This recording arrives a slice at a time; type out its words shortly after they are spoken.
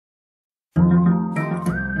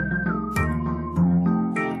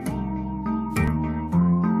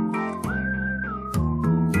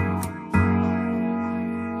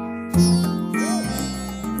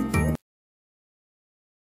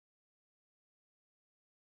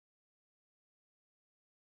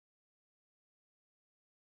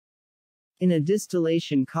In a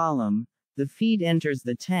distillation column, the feed enters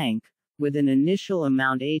the tank, with an initial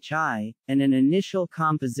amount HI, and an initial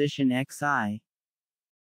composition XI.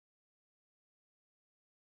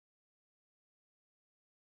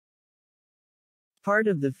 Part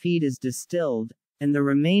of the feed is distilled, and the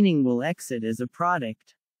remaining will exit as a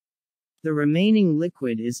product. The remaining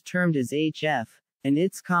liquid is termed as HF, and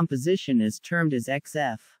its composition is termed as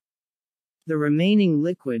XF. The remaining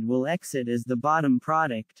liquid will exit as the bottom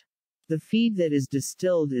product. The feed that is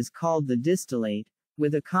distilled is called the distillate,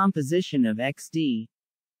 with a composition of XD.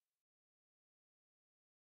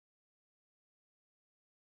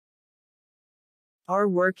 Our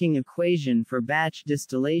working equation for batch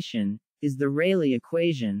distillation is the Rayleigh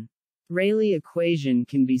equation. Rayleigh equation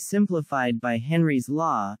can be simplified by Henry's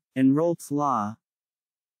law and RAOULT'S law.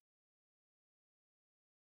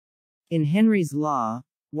 In Henry's law,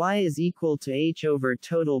 Y is equal to H over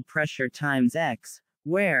total pressure times X,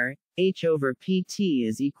 where H over PT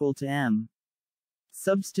is equal to M.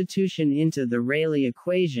 Substitution into the Rayleigh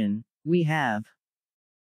equation, we have.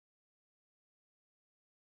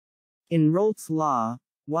 In RAOULT'S law,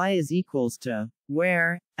 Y is equals to,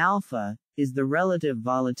 where alpha is the relative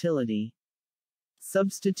volatility.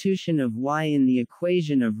 Substitution of Y in the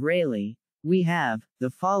equation of Rayleigh, we have the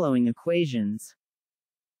following equations.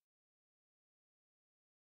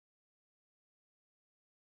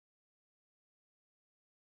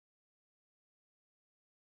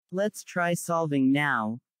 Let's try solving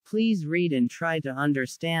now. Please read and try to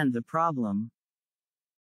understand the problem.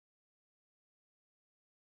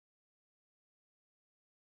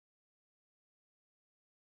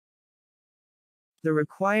 The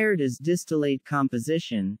required is distillate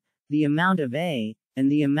composition, the amount of A,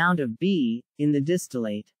 and the amount of B, in the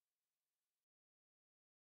distillate.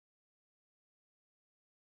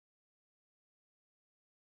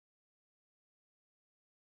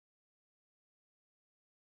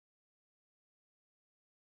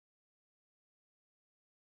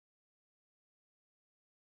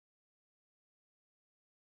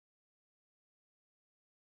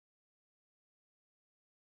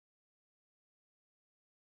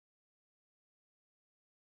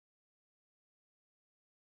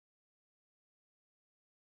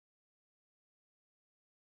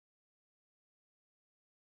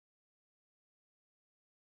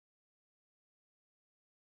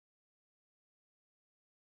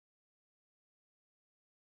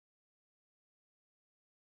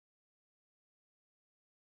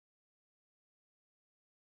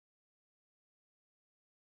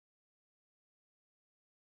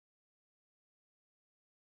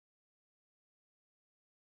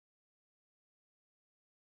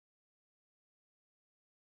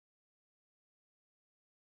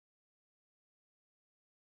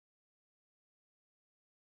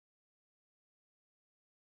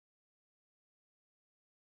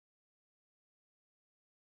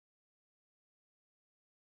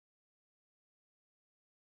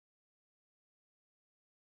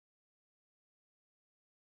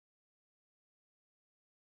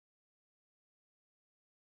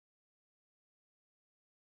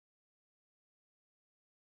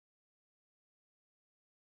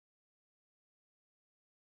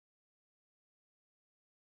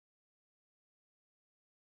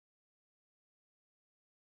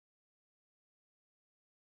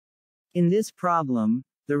 In this problem,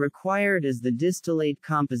 the required is the distillate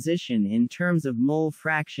composition in terms of mole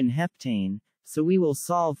fraction heptane, so we will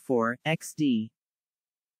solve for XD.